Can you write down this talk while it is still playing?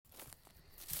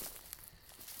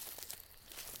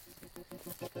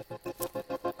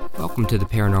Welcome to the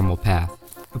Paranormal Path,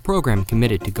 a program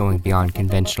committed to going beyond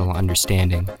conventional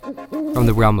understanding, from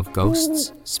the realm of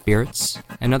ghosts, spirits,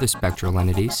 and other spectral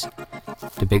entities,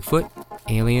 to Bigfoot,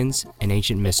 aliens, and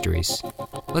ancient mysteries.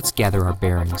 Let's gather our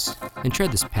bearings and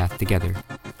tread this path together,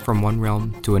 from one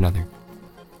realm to another.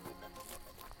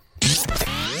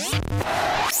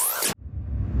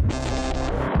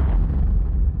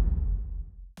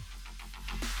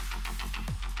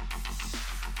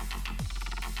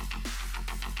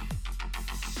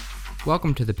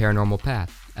 Welcome to the Paranormal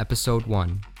Path, Episode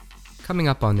 1. Coming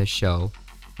up on this show,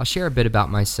 I'll share a bit about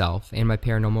myself and my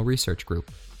paranormal research group.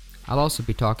 I'll also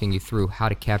be talking you through how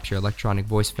to capture electronic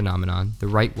voice phenomenon the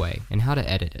right way and how to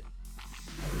edit it.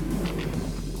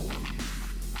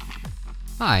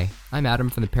 Hi, I'm Adam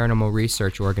from the Paranormal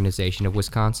Research Organization of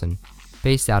Wisconsin,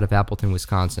 based out of Appleton,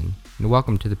 Wisconsin, and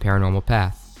welcome to the Paranormal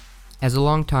Path. As a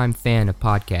longtime fan of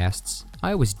podcasts,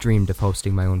 I always dreamed of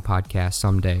hosting my own podcast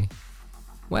someday.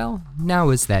 Well, now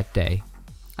is that day.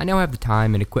 I now have the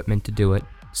time and equipment to do it,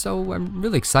 so I'm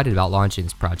really excited about launching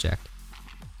this project.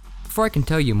 Before I can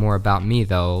tell you more about me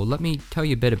though, let me tell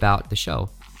you a bit about the show.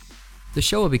 The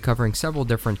show will be covering several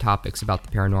different topics about the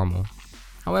paranormal.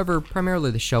 However,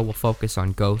 primarily the show will focus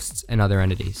on ghosts and other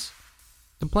entities.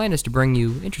 The plan is to bring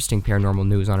you interesting paranormal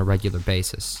news on a regular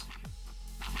basis.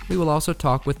 We will also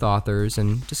talk with authors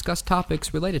and discuss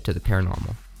topics related to the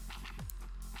paranormal.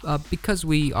 Because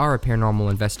we are a paranormal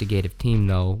investigative team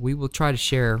though, we will try to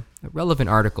share relevant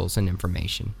articles and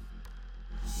information.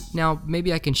 Now,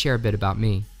 maybe I can share a bit about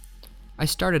me. I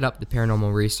started up the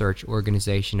Paranormal Research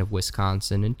Organization of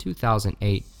Wisconsin in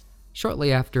 2008,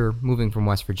 shortly after moving from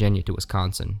West Virginia to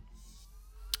Wisconsin.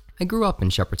 I grew up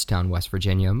in Shepherdstown, West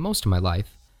Virginia most of my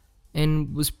life,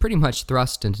 and was pretty much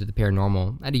thrust into the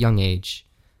paranormal at a young age.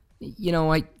 You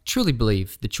know, I truly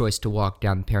believe the choice to walk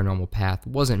down the paranormal path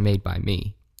wasn't made by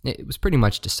me. It was pretty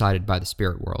much decided by the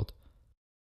spirit world.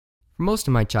 For most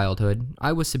of my childhood,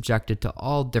 I was subjected to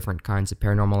all different kinds of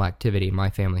paranormal activity in my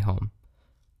family home.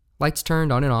 Lights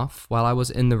turned on and off while I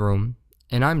was in the room,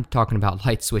 and I'm talking about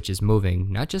light switches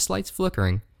moving, not just lights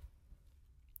flickering.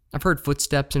 I've heard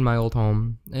footsteps in my old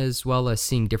home, as well as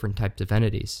seeing different types of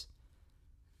entities.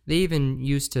 They even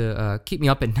used to keep me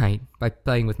up at night by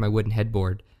playing with my wooden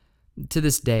headboard. To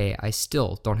this day, I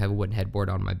still don't have a wooden headboard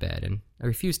on my bed, and I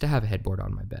refuse to have a headboard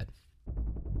on my bed.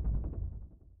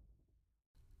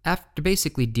 After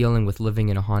basically dealing with living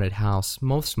in a haunted house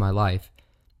most of my life,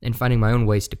 and finding my own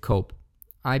ways to cope,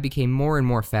 I became more and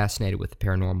more fascinated with the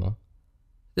paranormal.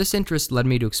 This interest led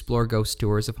me to explore ghost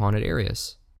tours of haunted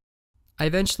areas. I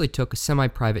eventually took a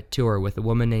semi-private tour with a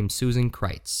woman named Susan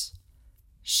Kreitz.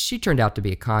 She turned out to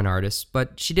be a con artist,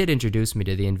 but she did introduce me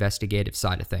to the investigative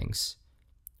side of things.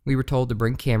 We were told to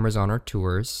bring cameras on our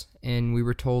tours, and we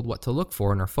were told what to look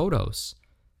for in our photos.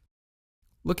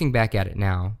 Looking back at it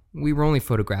now, we were only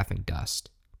photographing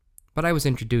dust, but I was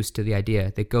introduced to the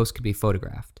idea that ghosts could be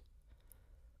photographed.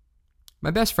 My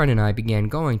best friend and I began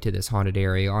going to this haunted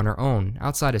area on our own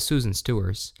outside of Susan's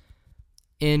tours,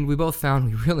 and we both found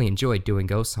we really enjoyed doing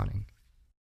ghost hunting.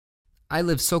 I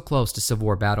live so close to Civil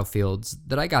War battlefields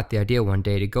that I got the idea one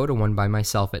day to go to one by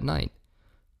myself at night.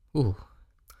 Ooh,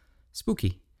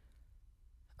 spooky.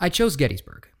 I chose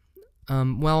Gettysburg.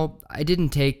 I didn't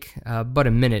take but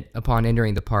a minute upon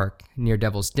entering the park near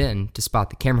Devil's Den to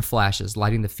spot the camera flashes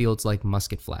lighting the fields like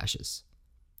musket flashes.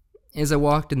 As I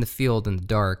walked in the field in the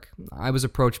dark, I was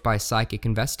approached by a psychic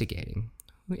investigating,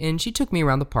 and she took me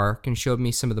around the park and showed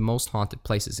me some of the most haunted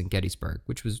places in Gettysburg,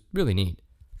 which was really neat.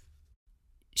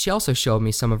 She also showed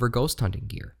me some of her ghost hunting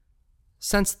gear.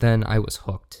 Since then, I was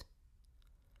hooked.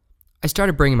 I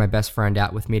started bringing my best friend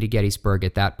out with me to Gettysburg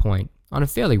at that point, on a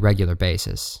fairly regular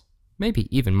basis, maybe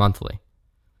even monthly.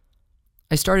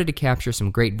 I started to capture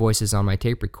some great voices on my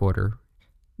tape recorder,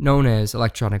 known as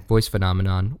electronic voice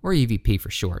phenomenon, or EVP for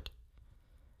short.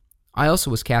 I also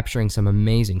was capturing some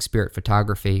amazing spirit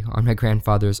photography on my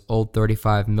grandfather's old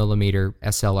 35mm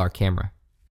SLR camera.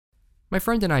 My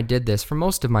friend and I did this for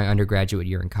most of my undergraduate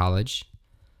year in college.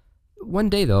 One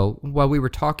day though, while we were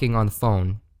talking on the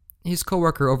phone, his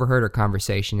coworker overheard our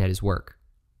conversation at his work.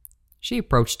 She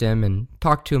approached him and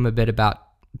talked to him a bit about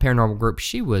the paranormal group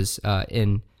she was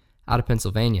in out of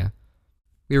Pennsylvania.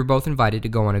 We were both invited to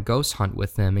go on a ghost hunt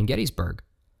with them in Gettysburg.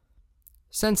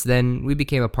 Since then, we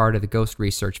became a part of the Ghost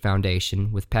Research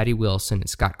Foundation with Patty Wilson and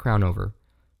Scott Crownover,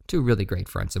 two really great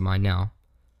friends of mine now.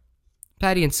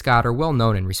 Patty and Scott are well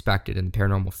known and respected in the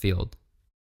paranormal field.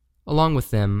 Along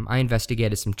with them, I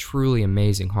investigated some truly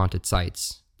amazing haunted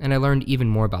sites, and I learned even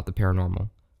more about the paranormal.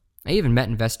 I even met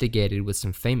and investigated with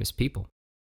some famous people.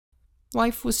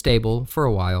 Life was stable for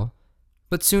a while,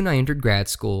 But soon I entered grad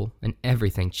school, and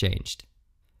everything changed.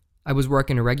 I was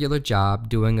working a regular job,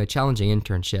 doing a challenging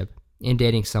internship, and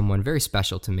dating someone very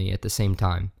special to me at the same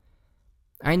time.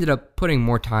 I ended up putting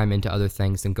more time into other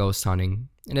things than ghost hunting,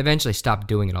 and eventually stopped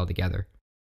doing it altogether.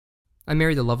 I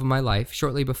married the love of my life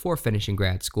shortly before finishing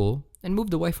grad school, and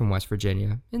moved away from West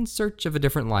Virginia in search of a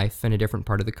different life in a different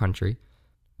part of the country.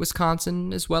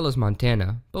 Wisconsin, as well as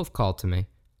Montana, both called to me.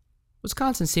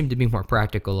 Wisconsin seemed to be more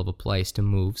practical of a place to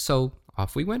move, so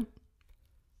off we went.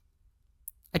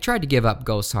 I tried to give up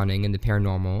ghost hunting and the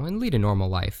paranormal and lead a normal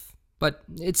life, but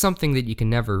it's something that you can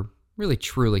never really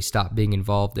truly stop being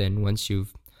involved in once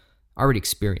you've already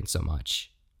experienced so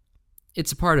much.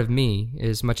 It's a part of me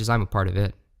as much as I'm a part of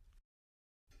it.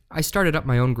 I started up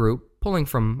my own group, pulling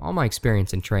from all my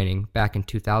experience and training back in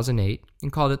 2008,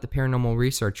 and called it the Paranormal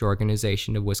Research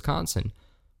Organization of Wisconsin,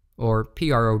 or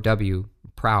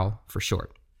PROW for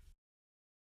short.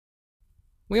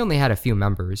 We only had a few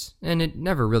members, and it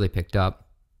never really picked up.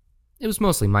 It was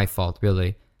mostly my fault,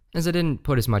 really, as I didn't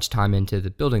put as much time into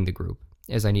building the group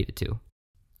as I needed to.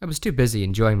 I was too busy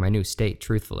enjoying my new state,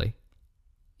 truthfully.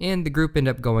 And the group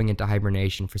ended up going into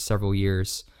hibernation for several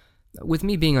years, with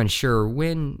me being unsure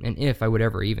when and if I would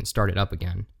ever even start it up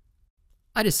again.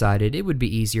 I decided it would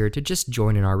be easier to just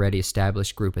join an already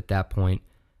established group at that point.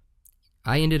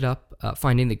 I ended up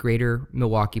finding the Greater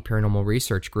Milwaukee Paranormal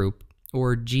Research Group,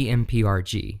 or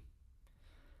GMPRG.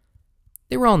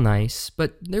 They were all nice,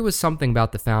 but there was something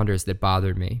about the founders that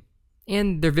bothered me,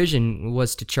 and their vision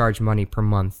was to charge money per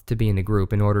month to be in the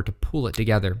group in order to pool it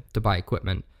together to buy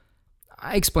equipment.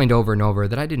 I explained over and over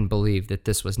that I didn't believe that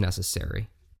this was necessary,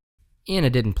 and I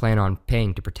didn't plan on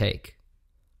paying to partake.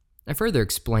 I further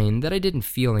explained that I didn't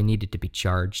feel I needed to be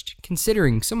charged,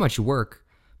 considering so much work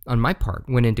on my part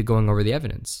went into going over the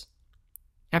evidence.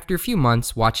 After a few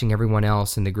months watching everyone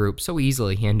else in the group so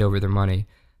easily hand over their money,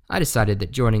 I decided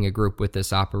that joining a group with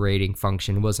this operating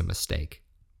function was a mistake.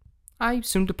 I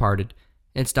soon departed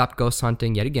and stopped ghost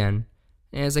hunting yet again,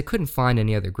 as I couldn't find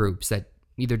any other groups that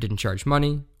either didn't charge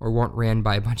money or weren't ran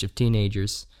by a bunch of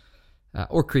teenagers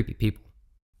or creepy people.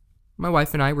 My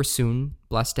wife and I were soon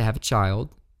blessed to have a child,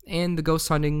 and the ghost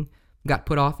hunting got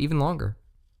put off even longer.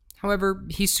 However,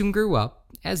 he soon grew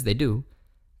up, as they do,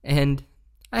 and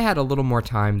I had a little more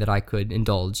time that I could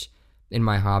indulge in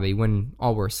my hobby when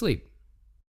all were asleep.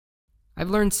 I've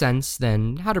learned since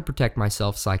then how to protect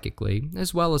myself psychically,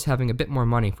 as well as having a bit more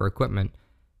money for equipment,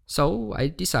 so I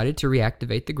decided to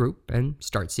reactivate the group and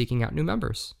start seeking out new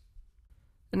members.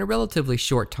 In a relatively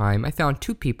short time, I found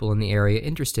 2 people in the area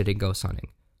interested in ghost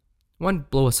hunting. One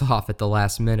blew us off at the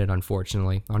last minute,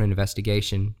 unfortunately, on an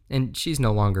investigation, and she's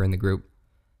no longer in the group.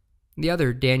 The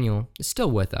other, Daniel, is still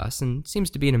with us and seems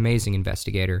to be an amazing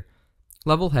investigator.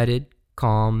 Level-headed,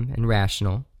 calm, and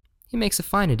rational, he makes a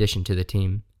fine addition to the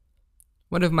team.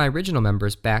 One of my original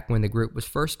members back when the group was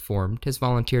first formed has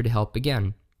volunteered to help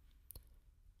again.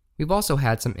 We've also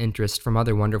had some interest from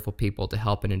other wonderful people to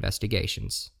help in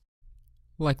investigations,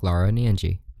 like Laura and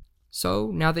Angie.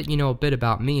 So, now that you know a bit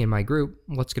about me and my group,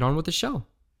 let's get on with the show.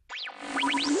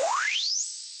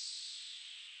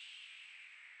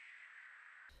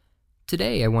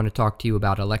 Today, I want to talk to you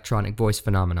about electronic voice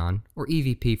phenomenon, or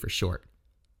EVP for short.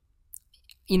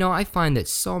 I find that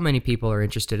so many people are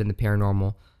interested in the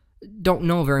paranormal, don't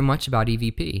know very much about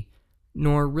EVP,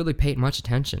 nor really pay much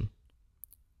attention.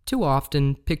 Too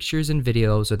often, pictures and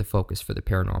videos are the focus for the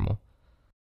paranormal.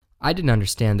 I didn't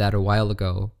understand that a while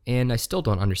ago, and I still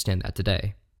don't understand that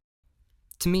today.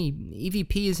 To me,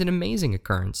 EVP is an amazing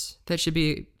occurrence that should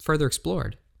be further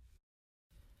explored.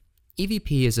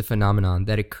 EVP is a phenomenon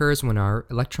that occurs when our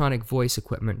electronic voice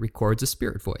equipment records a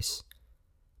spirit voice.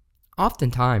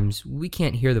 Oftentimes, we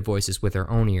can't hear the voices with our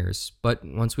own ears, but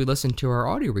once we listen to our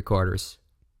audio recorders,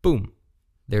 boom,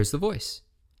 there's the voice.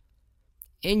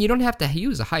 And you don't have to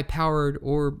use a high-powered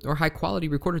or high-quality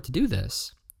recorder to do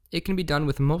this. It can be done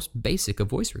with the most basic of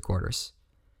voice recorders.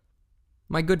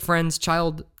 My good friend's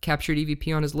child captured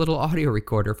EVP on his little audio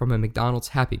recorder from a McDonald's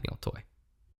Happy Meal toy.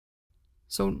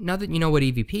 So now that you know what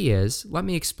EVP is, let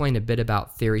me explain a bit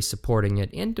about theories supporting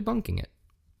it and debunking it.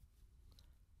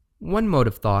 One mode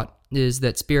of thought is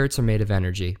that spirits are made of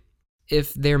energy.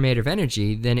 If they're made of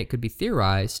energy, then it could be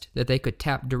theorized that they could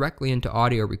tap directly into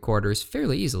audio recorders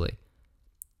fairly easily.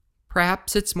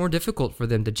 Perhaps it's more difficult for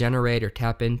them to generate or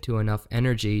tap into enough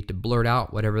energy to blurt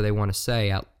out whatever they want to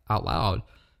say out loud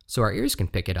so our ears can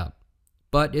pick it up.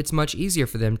 But it's much easier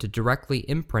for them to directly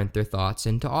imprint their thoughts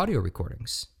into audio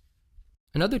recordings.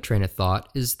 Another train of thought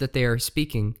is that they are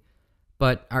speaking,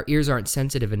 but our ears aren't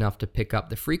sensitive enough to pick up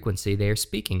the frequency they are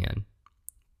speaking in.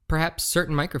 Perhaps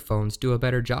certain microphones do a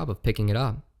better job of picking it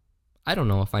up. I don't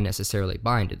know if I necessarily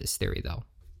buy into this theory, though.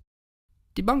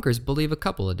 Debunkers believe a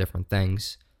couple of different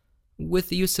things. With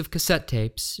the use of cassette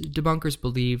tapes, debunkers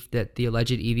believe that the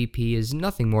alleged EVP is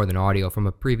nothing more than audio from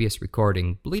a previous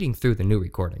recording bleeding through the new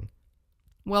recording.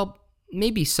 Well,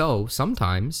 maybe so,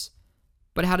 sometimes.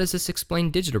 But how does this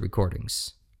explain digital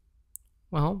recordings?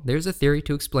 Well, there's a theory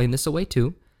to explain this away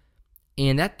too,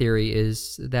 and that theory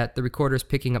is that the recorder is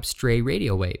picking up stray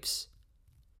radio waves.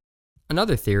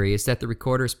 Another theory is that the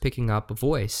recorder is picking up a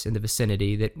voice in the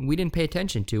vicinity that we didn't pay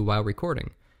attention to while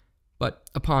recording. But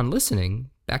upon listening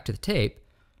back to the tape,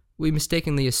 we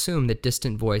mistakenly assume that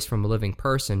distant voice from a living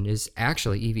person is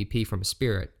actually EVP from a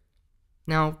spirit.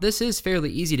 Now, this is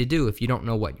fairly easy to do if you don't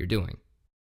know what you're doing.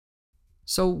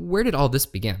 So where did all this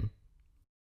begin?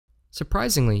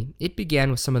 Surprisingly, it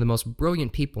began with some of the most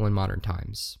brilliant people in modern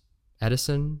times: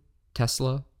 Edison,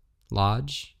 Tesla,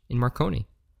 Lodge, and Marconi.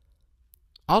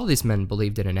 All of these men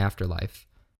believed in an afterlife.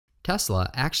 Tesla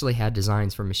actually had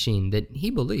designs for a machine that he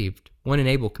believed would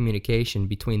enable communication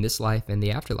between this life and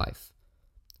the afterlife.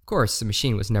 Of course, the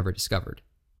machine was never discovered.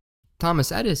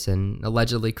 Thomas Edison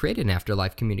allegedly created an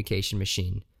afterlife communication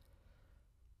machine.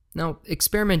 Now,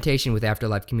 experimentation with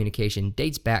afterlife communication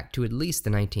dates back to at least the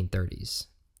 1930s.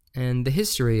 And the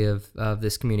history of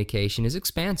this communication is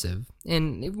expansive,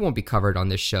 and it won't be covered on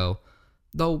this show,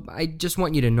 though I just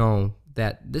want you to know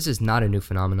that this is not a new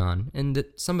phenomenon, and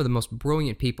that some of the most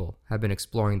brilliant people have been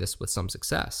exploring this with some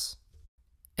success.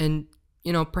 And,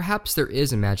 perhaps there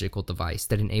is a magical device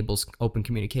that enables open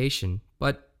communication,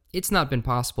 but it's not been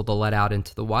possible to let out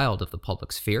into the wild of the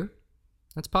public sphere.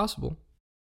 That's possible.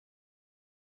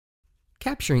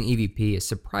 Capturing EVP is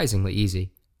surprisingly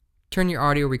easy. Turn your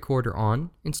audio recorder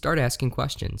on and start asking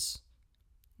questions.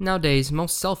 Nowadays,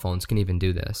 most cell phones can even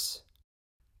do this.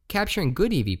 Capturing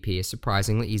good EVP is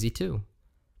surprisingly easy too.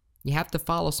 You have to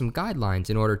follow some guidelines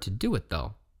in order to do it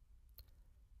though.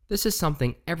 This is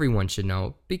something everyone should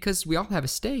know because we all have a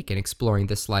stake in exploring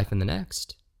this life and the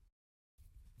next.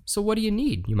 So what do you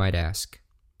need, you might ask?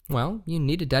 Well, you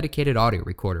need a dedicated audio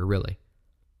recorder, really.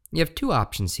 You have two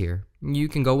options here. You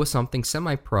can go with something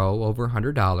semi-pro over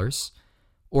 $100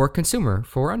 or consumer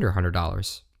for under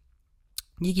 $100.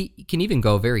 You can even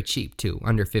go very cheap too,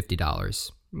 under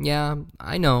 $50. Yeah,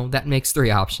 I know, that makes three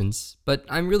options, but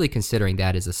I'm really considering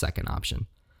that as a second option.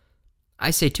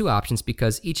 I say two options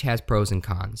because each has pros and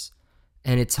cons,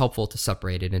 and it's helpful to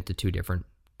separate it into two different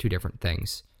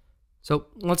things. So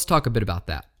let's talk a bit about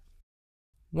that.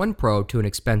 One pro to an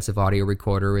expensive audio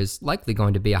recorder is likely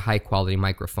going to be a high-quality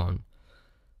microphone.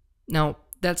 Now,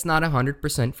 that's not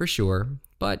 100% for sure,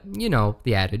 but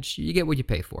the adage, you get what you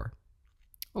pay for.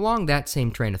 Along that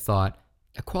same train of thought,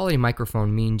 a quality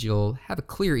microphone means you'll have a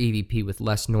clear EVP with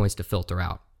less noise to filter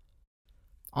out.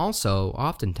 Also,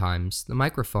 oftentimes, the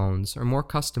microphones are more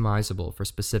customizable for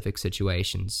specific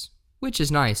situations, which is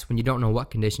nice when you don't know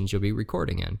what conditions you'll be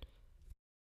recording in.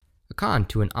 A con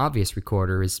to an obvious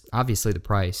recorder is obviously the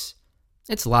price.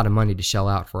 It's a lot of money to shell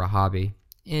out for a hobby,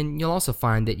 and you'll also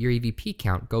find that your EVP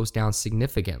count goes down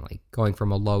significantly, going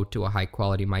from a low to a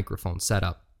high-quality microphone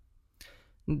setup.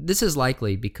 This is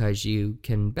likely because you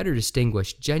can better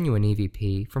distinguish genuine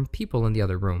EVP from people in the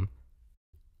other room.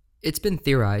 It's been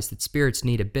theorized that spirits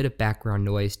need a bit of background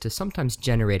noise to sometimes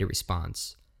generate a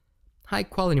response.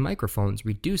 High-quality microphones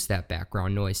reduce that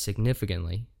background noise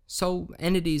significantly, so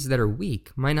entities that are weak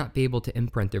might not be able to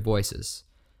imprint their voices.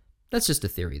 That's just a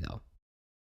theory, though.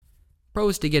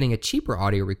 Pros to getting a cheaper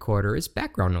audio recorder is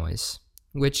background noise,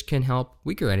 which can help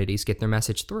weaker entities get their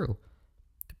message through.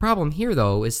 The problem here,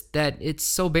 though, is that it's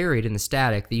so buried in the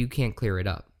static that you can't clear it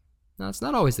up. Now, it's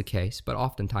not always the case, but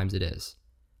oftentimes it is.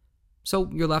 So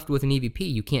you're left with an EVP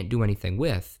you can't do anything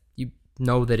with. You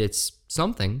know that it's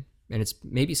something, and it's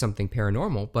maybe something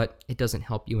paranormal, but it doesn't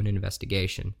help you in an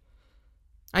investigation.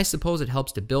 I suppose it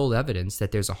helps to build evidence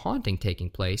that there's a haunting taking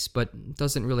place, but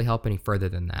doesn't really help any further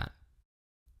than that.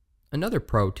 Another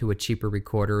pro to a cheaper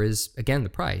recorder is, again, the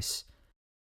price.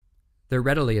 They're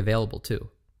readily available too.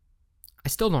 I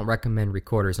still don't recommend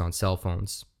recorders on cell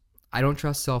phones. I don't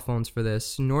trust cell phones for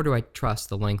this, nor do I trust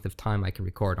the length of time I can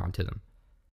record onto them.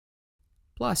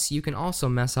 Plus, you can also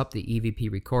mess up the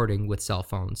EVP recording with cell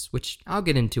phones, which I'll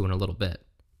get into in a little bit.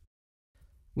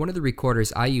 One of the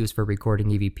recorders I use for recording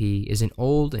EVP is an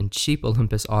old and cheap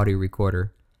Olympus audio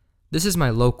recorder. This is my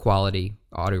low-quality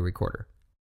audio recorder.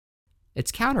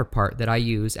 Its counterpart that I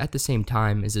use at the same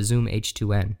time is a Zoom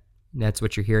H2N. That's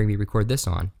what you're hearing me record this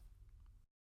on.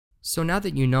 So now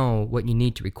that you know what you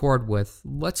need to record with,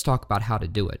 let's talk about how to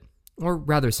do it. Or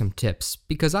rather some tips,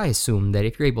 because I assume that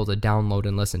if you're able to download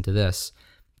and listen to this,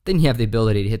 then you have the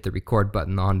ability to hit the record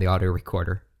button on the audio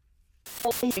recorder.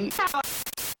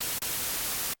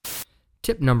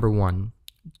 Tip number 1.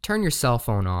 Turn your cell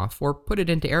phone off or put it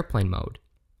into airplane mode.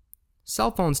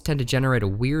 Cell phones tend to generate a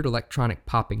weird electronic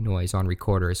popping noise on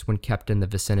recorders when kept in the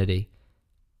vicinity.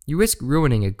 You risk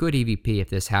ruining a good EVP if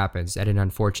this happens at an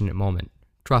unfortunate moment.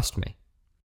 Trust me.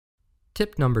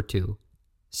 Tip number 2.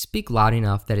 Speak loud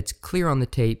enough that it's clear on the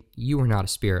tape you are not a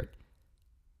spirit.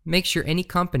 Make sure any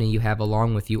company you have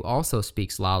along with you also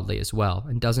speaks loudly as well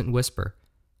and doesn't whisper.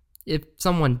 If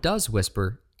someone does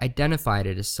whisper, identify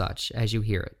it as such as you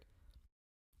hear it.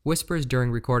 Whispers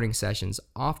during recording sessions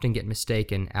often get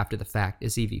mistaken after the fact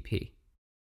as EVP.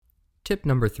 Tip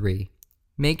number 3.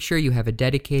 Make sure you have a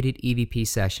dedicated EVP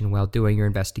session while doing your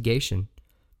investigation.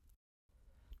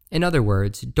 In other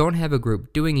words, don't have a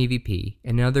group doing EVP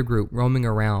and another group roaming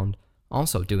around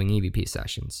also doing EVP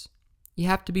sessions. You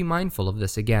have to be mindful of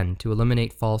this again to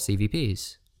eliminate false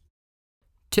EVPs.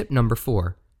 Tip number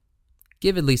 4.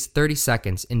 Give at least 30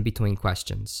 seconds in between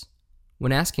questions.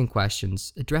 When asking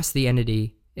questions, address the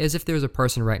entity as if there's a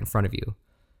person right in front of you.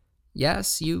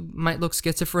 Yes, you might look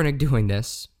schizophrenic doing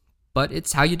this, but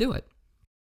it's how you do it.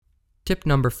 Tip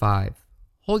number 5.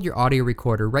 Hold your audio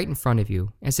recorder right in front of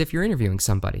you as if you're interviewing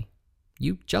somebody.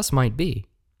 You just might be.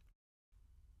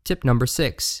 Tip number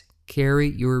 6. Carry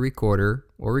your recorder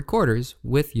or recorders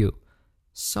with you.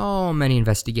 So many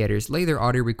investigators lay their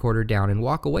audio recorder down and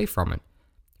walk away from it.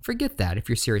 Forget that if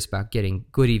you're serious about getting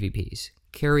good EVPs.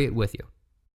 Carry it with you.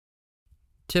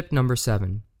 Tip number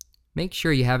 7. Make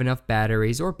sure you have enough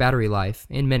batteries or battery life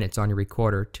in minutes on your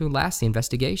recorder to last the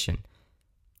investigation.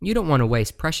 You don't want to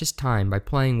waste precious time by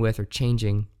playing with or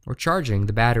changing or charging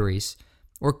the batteries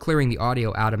or clearing the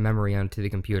audio out of memory onto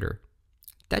the computer.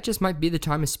 That just might be the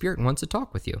time a spirit wants to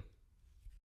talk with you.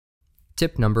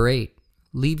 Tip number 8.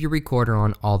 Leave your recorder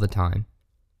on all the time.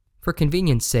 For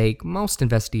convenience sake, most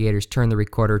investigators turn the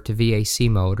recorder to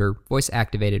VAC mode or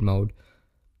voice-activated mode,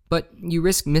 but you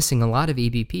risk missing a lot of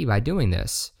EVP by doing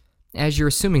this, as you're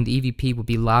assuming the EVP will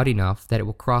be loud enough that it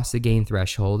will cross the gain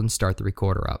threshold and start the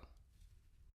recorder up.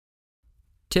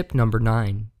 Tip number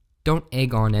 9. Don't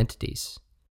egg on entities.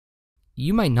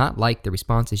 You might not like the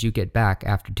responses you get back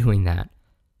after doing that.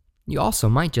 You also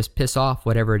might just piss off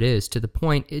whatever it is to the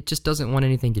point it just doesn't want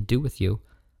anything to do with you.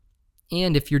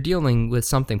 And if you're dealing with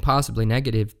something possibly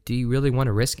negative, do you really want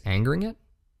to risk angering it?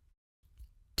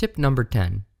 Tip number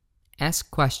 10.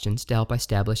 Ask questions to help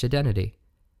establish identity.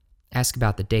 Ask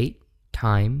about the date,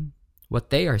 time, what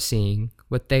they are seeing,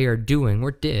 what they are doing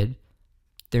or did,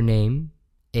 their name,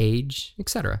 age,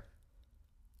 etc.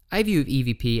 I view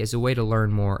EVP as a way to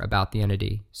learn more about the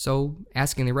entity, so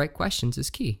asking the right questions is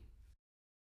key.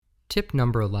 Tip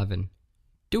number 11.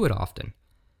 Do it often.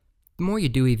 The more you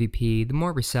do EVP, the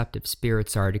more receptive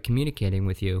spirits are to communicating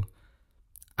with you.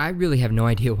 I really have no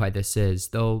idea why this is,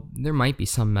 though there might be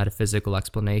some metaphysical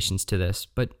explanations to this,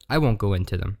 but I won't go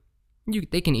into them.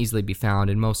 They can easily be found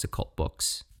in most occult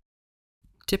books.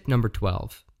 Tip number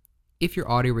 12. If your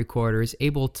audio recorder is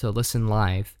able to listen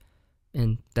live,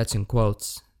 and that's in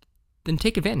quotes, then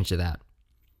take advantage of that.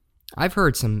 I've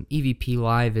heard some EVP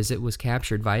live as it was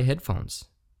captured via headphones.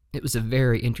 It was a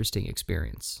very interesting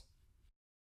experience.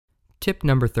 Tip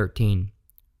number 13.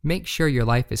 Make sure your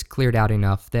life is cleared out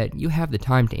enough that you have the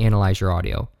time to analyze your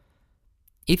audio.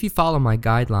 If you follow my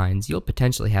guidelines, you'll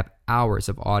potentially have hours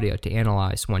of audio to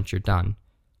analyze once you're done.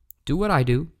 Do what I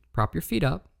do, prop your feet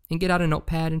up, and get out a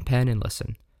notepad and pen and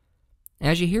listen.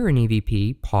 As you hear an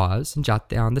EVP, pause and jot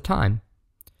down the time.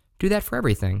 Do that for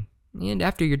everything, and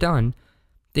after you're done,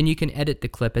 then you can edit the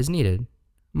clip as needed.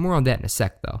 More on that in a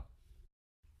sec, though.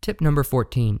 Tip number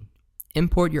 14.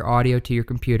 Import your audio to your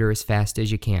computer as fast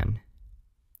as you can.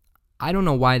 I don't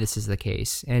know why this is the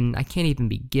case, and I can't even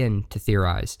begin to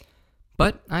theorize,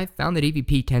 but I've found that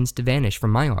EVP tends to vanish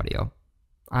from my audio.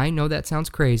 I know that sounds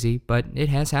crazy, but it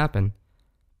has happened.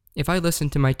 If I listen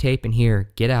to my tape and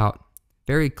hear "get out"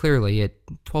 very clearly at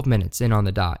 12 minutes in on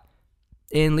the dot,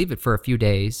 and leave it for a few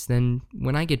days, then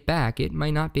when I get back, it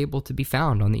might not be able to be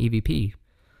found on the EVP.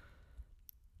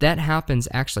 That happens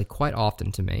actually quite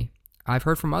often to me. I've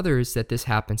heard from others that this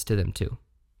happens to them too.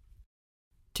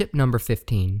 Tip number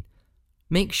 15.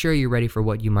 Make sure you're ready for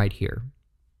what you might hear.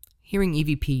 Hearing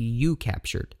EVP you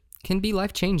captured can be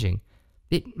life-changing.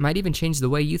 It might even change the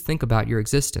way you think about your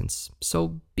existence,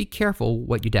 so be careful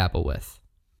what you dabble with.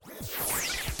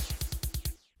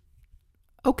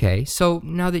 Okay, so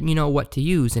now that you know what to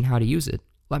use and how to use it,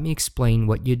 let me explain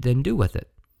what you'd then do with it.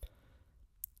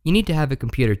 You need to have a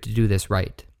computer to do this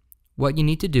right. What you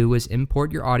need to do is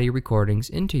import your audio recordings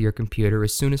into your computer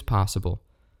as soon as possible.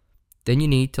 Then you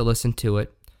need to listen to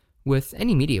it with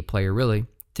any media player, really,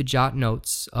 to jot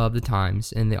notes of the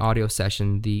times in the audio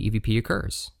session the EVP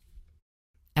occurs.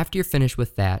 After you're finished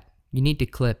with that, you need to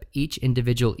clip each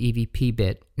individual EVP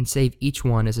bit and save each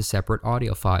one as a separate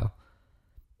audio file.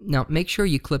 Now, make sure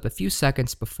you clip a few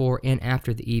seconds before and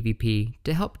after the EVP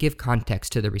to help give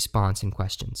context to the response and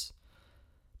questions.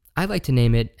 I like to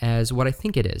name it as what I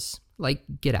think it is, like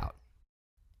Get Out.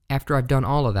 After I've done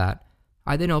all of that,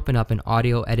 I then open up an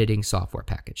audio editing software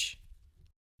package.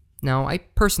 Now, I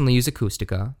personally use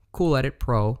Acoustica, Cool Edit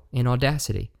Pro, and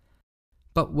Audacity.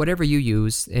 But whatever you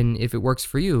use, and if it works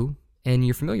for you, and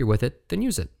you're familiar with it, then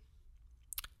use it.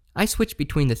 I switch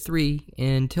between the three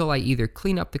until I either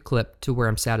clean up the clip to where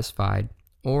I'm satisfied,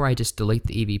 or I just delete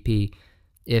the EVP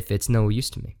if it's no use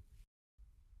to me.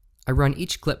 I run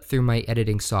each clip through my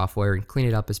editing software and clean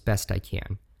it up as best I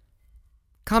can.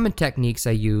 Common techniques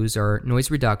I use are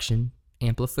noise reduction,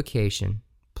 amplification,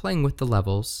 playing with the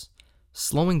levels,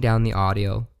 slowing down the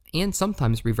audio, and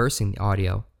sometimes reversing the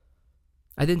audio.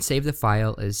 I then save the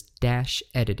file as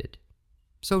 -edited.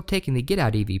 So taking the Get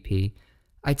Out EVP,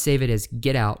 I'd save it as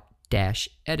Get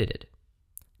Out-edited.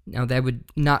 Now that would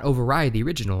not override the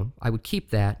original. I would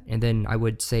keep that, and then I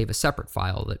would save a separate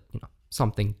file that,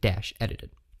 something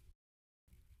 -edited.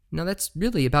 Now that's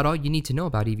really about all you need to know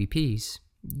about EVPs.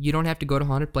 You don't have to go to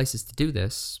haunted places to do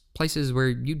this. Places where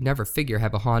you'd never figure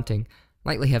have a haunting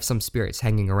likely have some spirits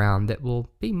hanging around that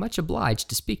will be much obliged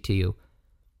to speak to you.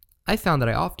 I found that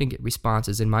I often get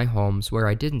responses in my homes where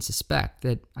I didn't suspect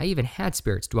that I even had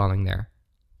spirits dwelling there.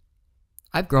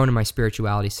 I've grown in my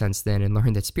spirituality since then and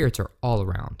learned that spirits are all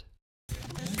around.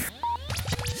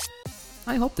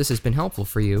 I hope this has been helpful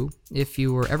for you if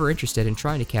you were ever interested in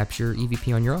trying to capture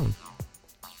EVP on your own.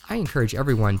 I encourage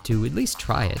everyone to at least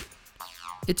try it.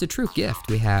 It's a true gift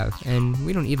we have, and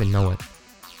we don't even know it.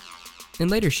 In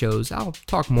later shows, I'll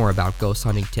talk more about ghost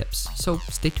hunting tips, so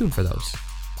stay tuned for those.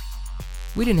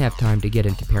 We didn't have time to get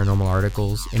into paranormal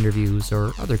articles, interviews,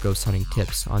 or other ghost hunting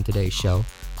tips on today's show,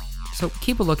 so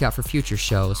keep a lookout for future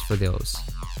shows for those.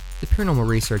 The Paranormal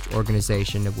Research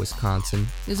Organization of Wisconsin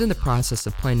is in the process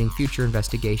of planning future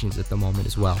investigations at the moment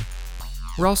as well.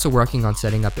 We're also working on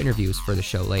setting up interviews for the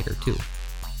show later, too.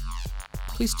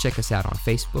 Please check us out on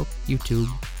Facebook, YouTube,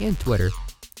 and Twitter,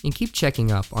 and keep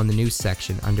checking up on the news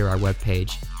section under our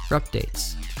webpage for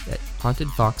updates at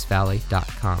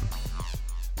hauntedfoxvalley.com.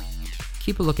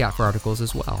 Keep a lookout for articles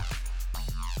as well.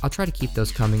 I'll try to keep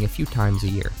those coming a few times a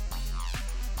year.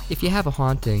 If you have a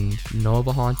haunting, know of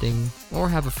a haunting, or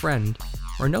have a friend,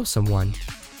 or know someone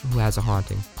who has a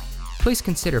haunting, please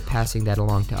consider passing that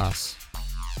along to us.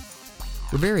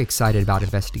 We're very excited about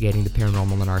investigating the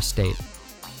paranormal in our state.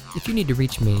 If you need to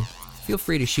reach me, feel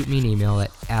free to shoot me an email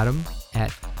at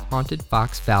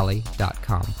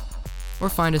adam@hauntedfoxvalley.com or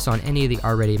find us on any of the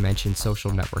already mentioned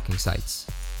social networking sites.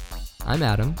 I'm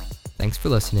Adam, thanks for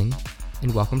listening,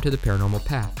 and welcome to the Paranormal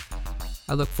Path.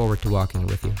 I look forward to walking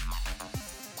with you.